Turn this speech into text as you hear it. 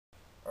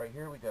Alright,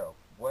 here we go.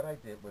 What I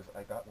did was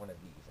I got one of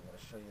these. I'm going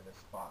to show you this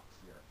box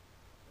here.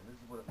 And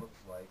this is what it looks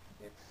like.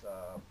 It's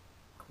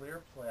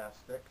clear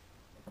plastic,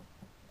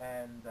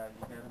 and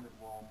you get them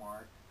at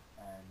Wal-Mart,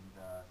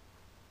 and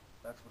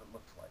that's what it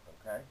looks like,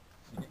 okay?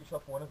 So you get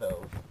yourself one of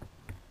those.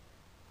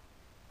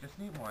 Just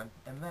need one,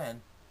 and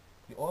then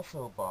you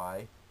also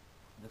buy,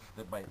 this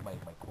is my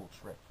cool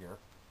trick here,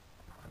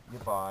 you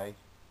buy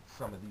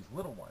some of these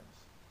little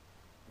ones,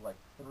 like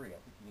three.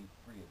 I think you need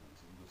three of these,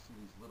 and you'll see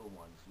these little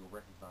ones. You'll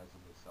recognize them.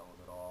 They sell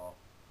them at all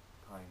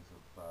kinds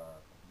of,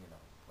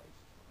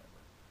 places, whatever.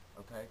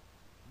 Okay?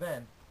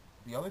 Then,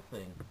 the other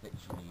thing that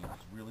you need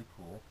is really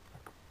cool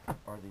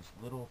are these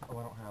little, oh,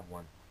 I don't have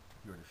one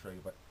here to show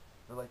you, but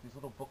they're like these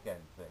little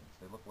bookend things.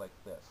 They look like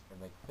this, and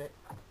they fit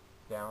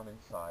down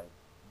inside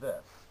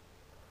this.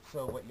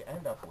 So what you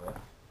end up with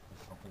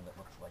is something that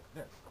looks like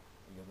this.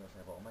 You're going to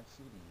have all my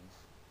CDs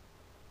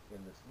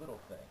in this little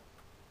thing.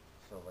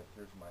 So like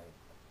here's my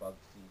Bug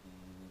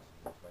CDs,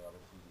 here's my other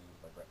CDs,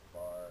 my Brett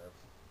Favre's,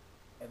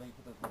 and then you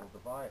put those little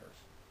dividers.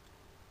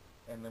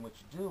 And then what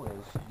you do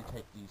is you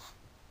take these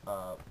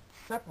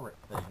separate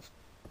things,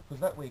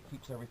 because that way it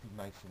keeps everything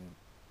nice and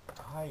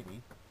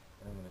tidy.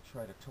 And I'm going to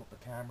try to tilt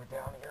the camera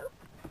down here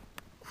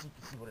so you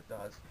can see what it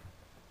does.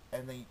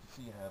 And then you can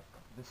see you have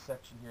this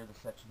section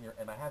here,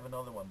 and I have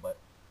another one, but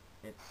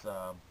it's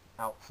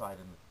outside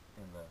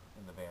in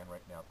the van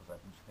right now because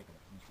I'm just taking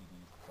a few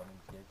CDs to some of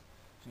these gigs.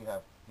 So you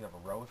have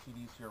a row of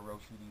CDs here, a row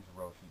of CDs, a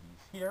row of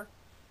CDs here,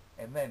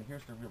 and then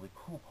here's the really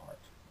cool part.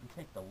 You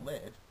take the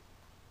lid.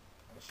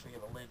 I'm going to show you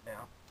the lid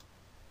now.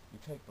 You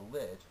take the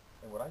lid,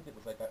 and what I did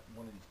was I got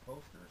one of these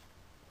posters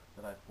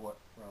that I bought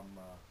from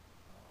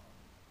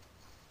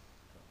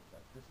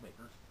this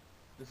makers.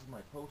 This is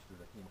my poster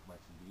that came with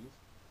my CDs.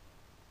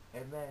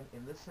 And then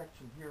in this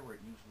section here where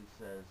it usually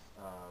says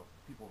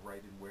people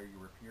write in where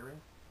you're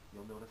appearing,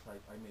 you'll notice I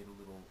made a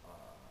little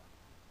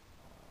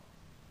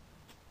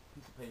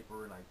piece of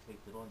paper and I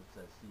taped it on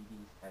that says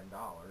CDs $10.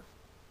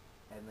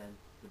 And then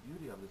the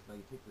beauty of this, now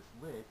you take this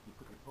lid, you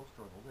put your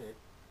poster on the lid,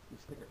 you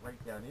stick it right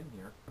down in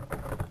here,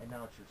 and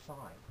now it's your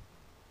sign.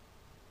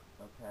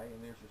 Okay, and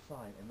there's your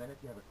sign. And then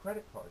if you have a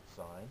credit card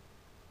sign,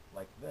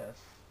 like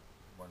this,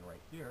 one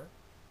right here,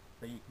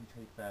 then you can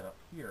tape that up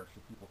here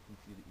so people can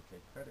see that you take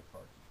credit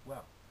cards as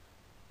well.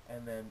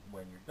 And then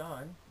when you're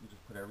done, you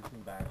just put everything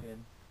back in,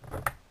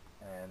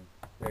 and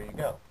there you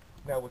go.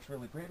 Now what's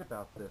really great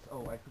about this,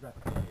 oh, I forgot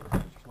to tell you,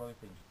 there's two other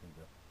things you can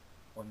do.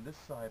 On this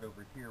side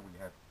over here, where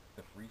you have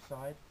the free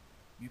side,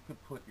 you could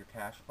put your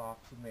cash box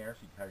in there,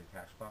 so you can carry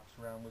your cash box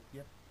around with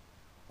you.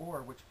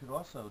 Or what you could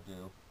also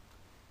do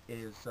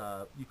is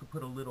you could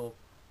put a little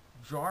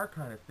jar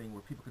kind of thing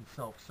where people can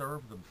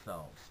self-serve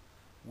themselves,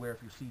 where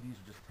if your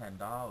CDs are just $10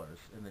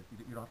 and that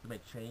you don't have to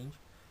make change,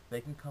 they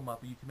can come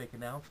up and you can make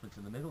announcements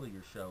in the middle of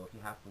your show. If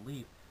you have to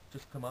leave,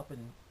 just come up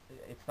and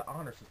it's the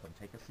honor system.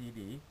 Take a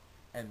CD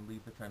and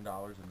leave the $10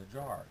 in the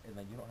jar, and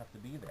then you don't have to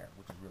be there,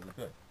 which is really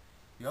good.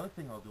 The other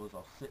thing I'll do is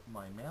I'll sit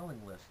my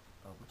mailing list,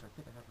 which I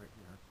think I have right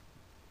here.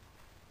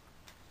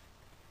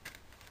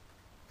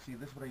 See,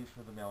 this is what I use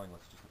for the mailing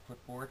list, just a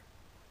clipboard,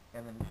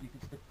 and then you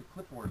can stick the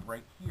clipboard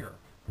right here,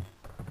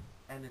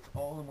 and it's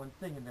all in one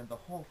thing, and then the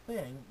whole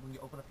thing, when you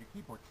open up your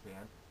keyboard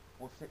stand,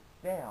 will sit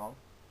down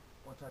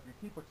on top of your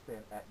keyboard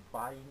stand at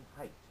buying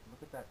height.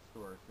 Look at that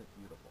store, isn't it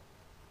beautiful?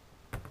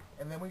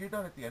 And then when you're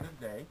done at the end of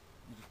the day,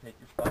 you just take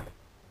your stuff,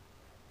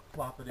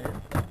 plop it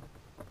in,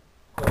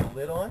 put a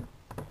lid on,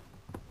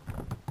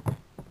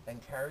 and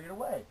carry it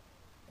away.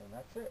 And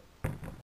that's it.